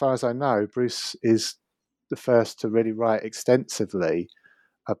 But as far as I know, Bruce is the first to really write extensively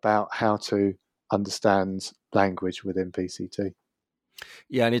about how to understand language within PCT.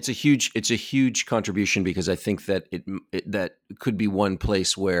 Yeah, and it's a huge contribution, because I think that that could be one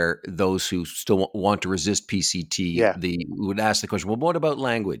place where those who still want to resist PCT, would ask the question, well, what about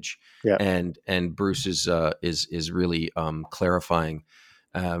language? Yeah. And Bruce is really clarifying,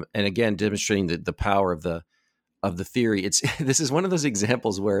 and again demonstrating the power of the theory. This is one of those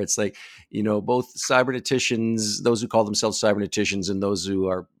examples where it's like, both cyberneticians, those who call themselves cyberneticians, and those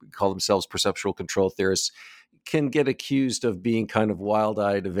who call themselves perceptual control theorists, can get accused of being kind of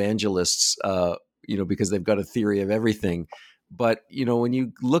wild-eyed evangelists, because they've got a theory of everything. But when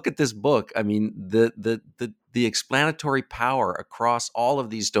you look at this book, I mean, the explanatory power across all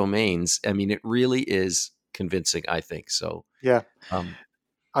of these domains, I mean, it really is convincing, I think. So yeah,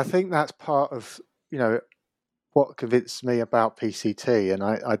 I think that's part of what convinced me about PCT, and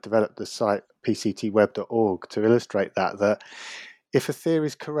I developed the site pctweb.org to illustrate that if a theory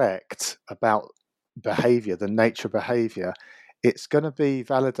is correct about behavior, the nature of behavior, it's going to be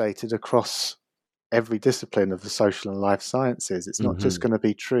validated across every discipline of the social and life sciences. It's not just going to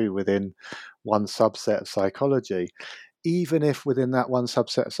be true within one subset of psychology. Even if within that one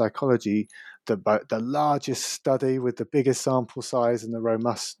subset of psychology, the largest study with the biggest sample size and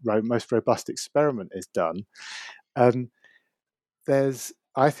the most robust experiment is done, there's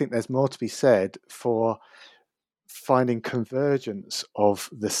I think there's more to be said for finding convergence of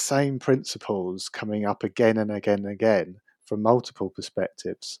the same principles coming up again and again and again from multiple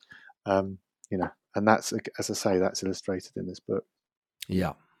perspectives. And that's, as I say, that's illustrated in this book.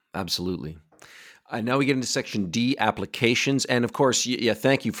 Yeah, absolutely. Now we get into section D, applications, and of course,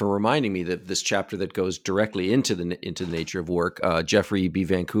 thank you for reminding me that this chapter that goes directly into the nature of work, Jeffrey B.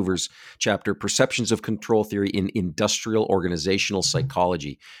 Vancouver's chapter, "Perceptions of Control Theory in Industrial Organizational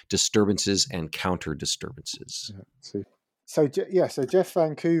Psychology: Disturbances and Counter Disturbances." So Jeff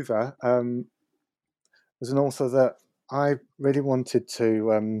Vancouver was an author that I really wanted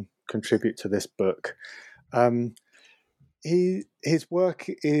to contribute to this book. His work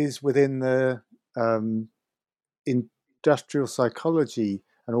is within the industrial psychology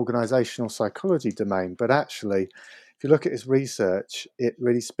and organizational psychology domain, but actually, if you look at his research, it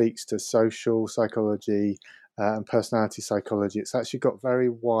really speaks to social psychology and personality psychology. It's actually got very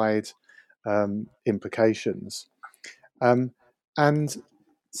wide implications, and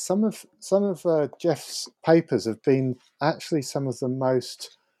some of Jeff's papers have been actually some of the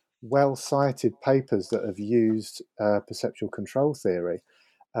most well-cited papers that have used perceptual control theory.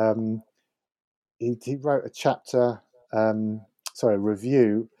 He wrote a chapter,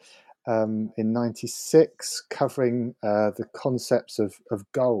 review in '96 covering the concepts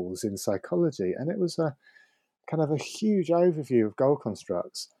of goals in psychology, and it was a kind of a huge overview of goal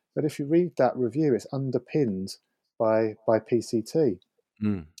constructs. But if you read that review, it's underpinned by PCT.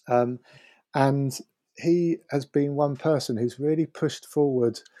 And he has been one person who's really pushed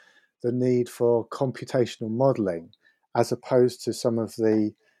forward the need for computational modeling, as opposed to some of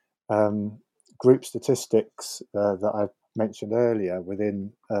the group statistics that I mentioned earlier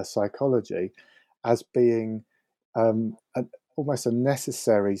within psychology, as being almost a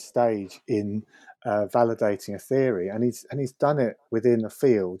necessary stage in validating a theory. And he's done it within a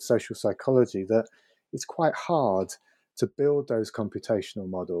field, social psychology, that it's quite hard to build those computational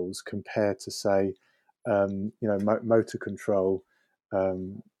models compared to, say, motor control,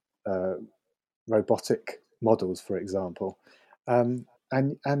 robotic models, for example. And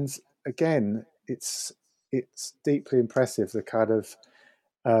again, it's deeply impressive, the kind of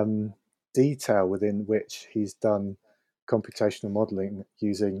detail within which he's done computational modeling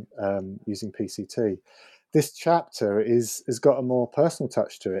using PCT. This chapter has got a more personal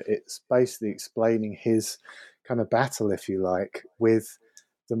touch to it. It's basically explaining his kind of battle, if you like, with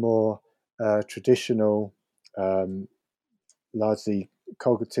the more traditional, largely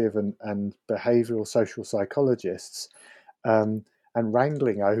cognitive and behavioral social psychologists, and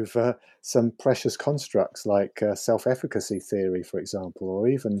wrangling over some precious constructs like self-efficacy theory, for example, or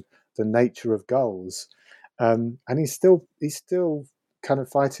even the nature of goals. And he's still kind of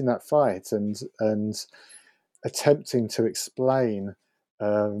fighting that fight and attempting to explain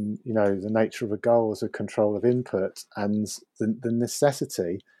the nature of a goal as a control of input, and the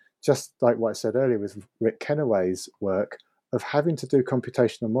necessity, just like what I said earlier with Rick Kennaway's work, of having to do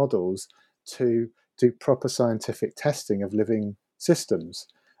computational models to do proper scientific testing of living systems.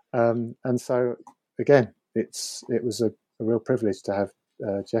 And so, again, it was a real privilege to have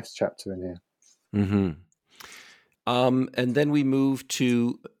Jeff's chapter in here. Mm-hmm. And then we move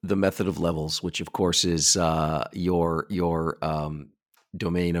to the method of levels, which of course is your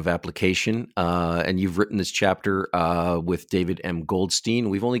domain of application. And you've written this chapter with David M. Goldstein.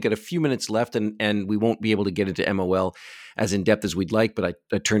 We've only got a few minutes left, and we won't be able to get into MOL as in depth as we'd like, but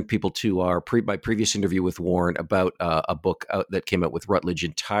I turned people to my previous interview with Warren about a book that came out with Routledge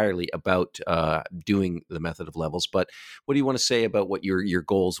entirely about doing the method of levels. But what do you want to say about what your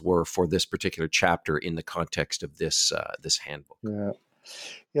goals were for this particular chapter in the context of this handbook?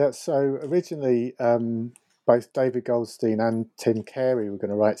 Yeah. So originally, both David Goldstein and Tim Carey were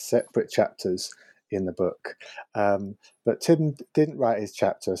going to write separate chapters in the book, but Tim didn't write his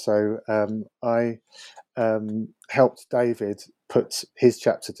chapter, so I helped David put his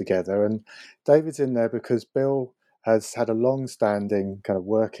chapter together. And David's in there because Bill has had a long-standing kind of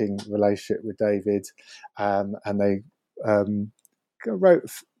working relationship with David, and they wrote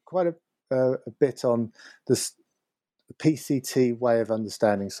quite a bit on this PCT way of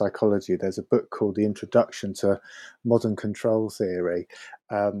understanding psychology. There's a book called The Introduction to Modern Control Theory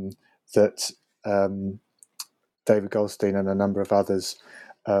that David Goldstein and a number of others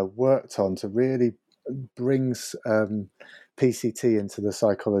worked on to really brings PCT into the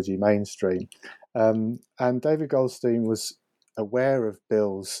psychology mainstream. And David Goldstein was aware of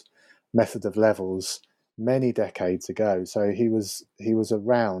Bill's method of levels many decades ago. So he was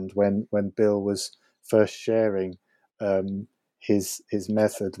around when Bill was first sharing his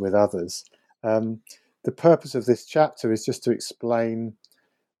method with others. The purpose of this chapter is just to explain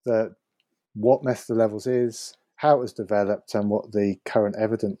what method of levels is, how it was developed, and what the current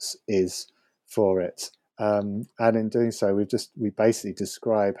evidence is for it. And in doing so, we basically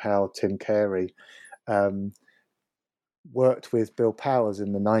describe how Tim Carey worked with Bill Powers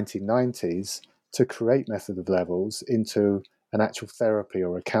in the 1990s to create method of levels into an actual therapy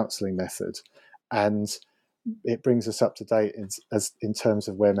or a counselling method, and it brings us up to date in terms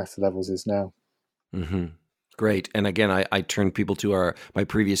of where method levels is now. Mm-hmm. Great. And again, I turn people to my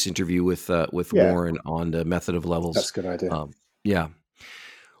previous interview with Warren on the method of levels. That's a good idea. Yeah.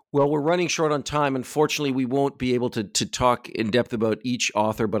 Well, we're running short on time. Unfortunately, we won't be able to talk in depth about each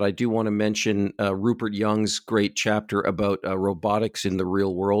author, but I do want to mention Rupert Young's great chapter about robotics in the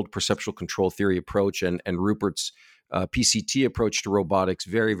real world, perceptual control theory approach, and Rupert's PCT approach to robotics,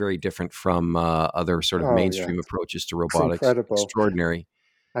 very, very different from other sort of mainstream approaches to robotics. It's incredible. Extraordinary.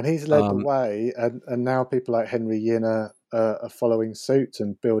 And he's led the way, and now people like Henry Yinner are following suit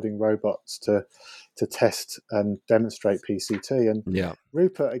and building robots to test and demonstrate PCT. And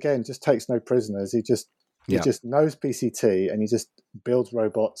Rupert, again, just takes no prisoners. He just knows PCT, and he just builds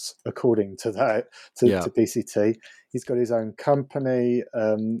robots according to that, to PCT. He's got his own company,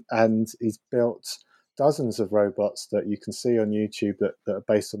 and he's built dozens of robots that you can see on YouTube that are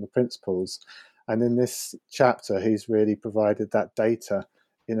based on the principles. And in this chapter, he's really provided that data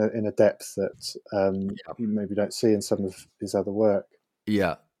in a depth that you maybe don't see in some of his other work.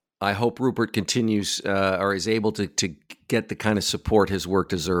 Yeah. I hope Rupert continues or is able to get the kind of support his work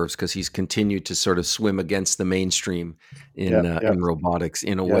deserves, because he's continued to sort of swim against the mainstream in robotics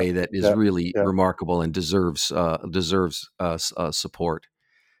in a way that is really remarkable and deserves support.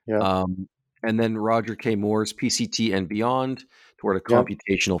 Yeah. And then Roger K. Moore's PCT and Beyond, toward a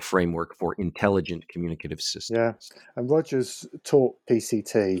computational framework for intelligent communicative systems. Yeah, and Roger's taught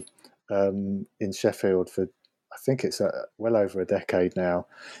PCT in Sheffield for, I think it's well over a decade now.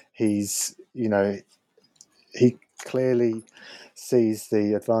 He clearly sees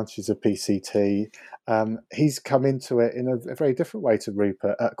the advantages of PCT. He's come into it in a very different way to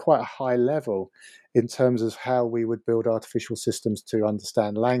Rupert, at quite a high level, in terms of how we would build artificial systems to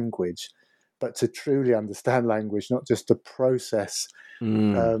understand language, but to truly understand language, not just to process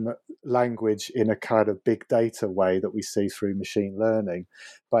language in a kind of big data way that we see through machine learning,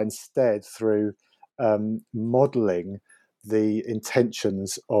 but instead through modeling the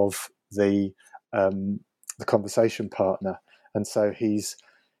intentions of the conversation partner. And so he's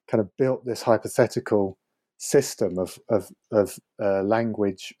kind of built this hypothetical system of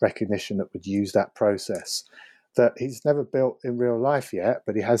language recognition that would use that process that he's never built in real life yet,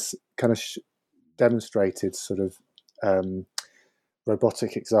 but he has kind of demonstrated sort of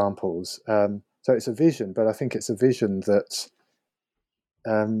robotic examples. So it's a vision, but I think it's a vision that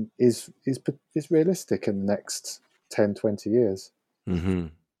is realistic in the next 10, 20 years. Mm-hmm.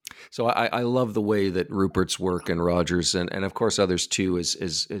 So I love the way that Rupert's work and Rogers and of course others too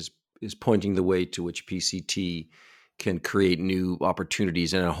is pointing the way to which PCT can create new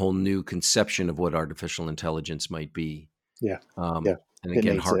opportunities and a whole new conception of what artificial intelligence might be. Yeah. And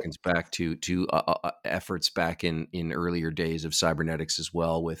again, harkens back to efforts back in earlier days of cybernetics as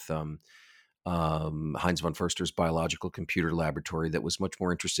well, with Heinz von Förster's biological computer laboratory that was much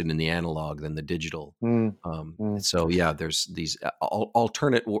more interested in the analog than the digital. So yeah, there's these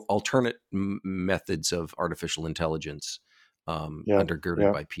alternate methods of artificial intelligence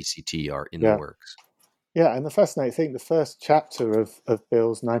undergirded by PCT are in the works. Yeah, and the fascinating thing, the first chapter of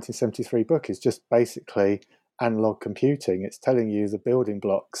Bill's 1973 book is just basically analog computing. It's telling you the building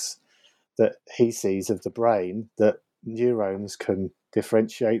blocks that he sees of the brain, that neurons can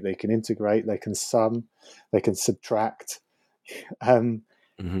differentiate, they can integrate, they can sum, they can subtract.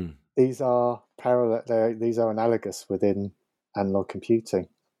 These are parallel. These are analogous within analog computing.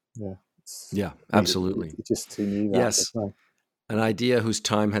 Yeah, absolutely. You just knew that. Yes, an idea whose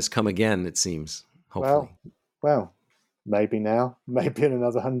time has come again, it seems. Hopefully. Well, maybe now, maybe in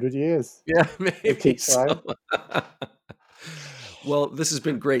another 100 years. Yeah, maybe so. Well, this has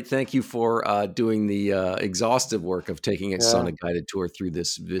been great. Thank you for doing the exhaustive work of taking us on a guided tour through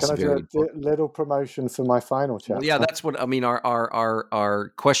this Can I do a little promotion for my final chapter? Well, yeah, that's what I mean.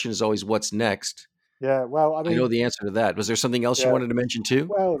 Our question is always, what's next? Yeah, well, I know the answer to that. Was there something else you wanted to mention too?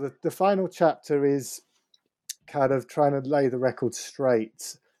 Well, the final chapter is kind of trying to lay the record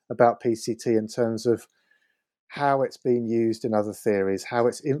straight about PCT in terms of how it's been used in other theories, how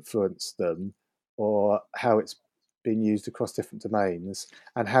it's influenced them, or how it's been used across different domains,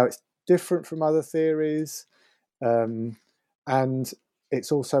 and how it's different from other theories. And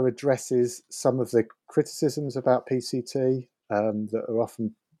it also addresses some of the criticisms about PCT that are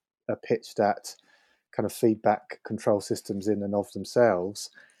often pitched at kind of feedback control systems in and of themselves.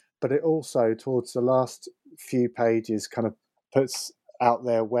 but it also, towards the last few pages, kind of puts out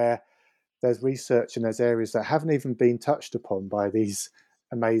there where there's research and there's areas that haven't even been touched upon by these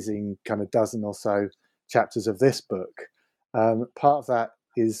amazing kind of dozen or so chapters of this book. Part of that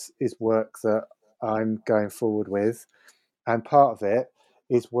is work that I'm going forward with, and part of it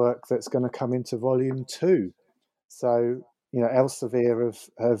is work that's going to come into volume 2. So, Elsevier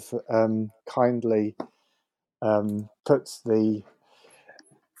have kindly put the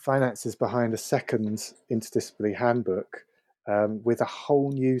finances behind a second interdisciplinary handbook with a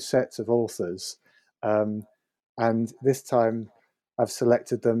whole new set of authors. And this time I've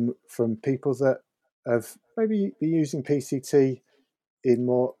selected them from people that have maybe been using PCT in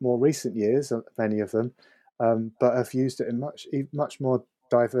more recent years, many of them, but have used it in much more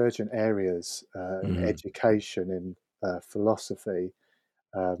divergent areas, in education, in philosophy,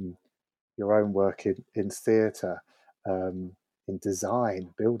 your own work in theatre, in design,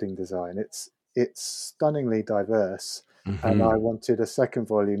 building design. It's stunningly diverse, and I wanted a second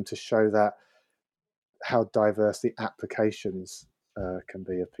volume to show that how diverse the applications can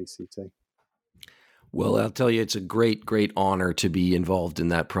be of PCT. Well, I'll tell you, it's a great, great honor to be involved in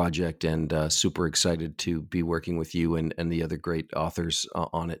that project, and super excited to be working with you and the other great authors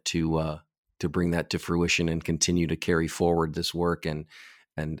on it to bring that to fruition and continue to carry forward this work and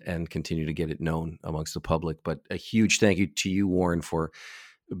continue to get it known amongst the public. But a huge thank you to you, Warren, for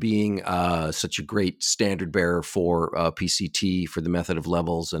being such a great standard bearer for PCT, for the method of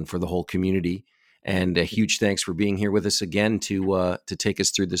levels, and for the whole community. And a huge thanks for being here with us again to take us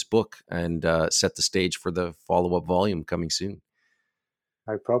through this book and set the stage for the follow-up volume coming soon.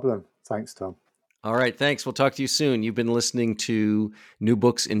 No problem. Thanks, Tom. All right, thanks. We'll talk to you soon. You've been listening to New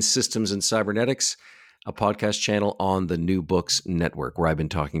Books in Systems and Cybernetics, a podcast channel on the New Books Network, where I've been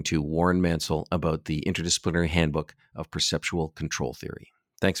talking to Warren Mansell about the Interdisciplinary Handbook of Perceptual Control Theory.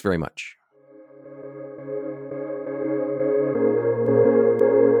 Thanks very much.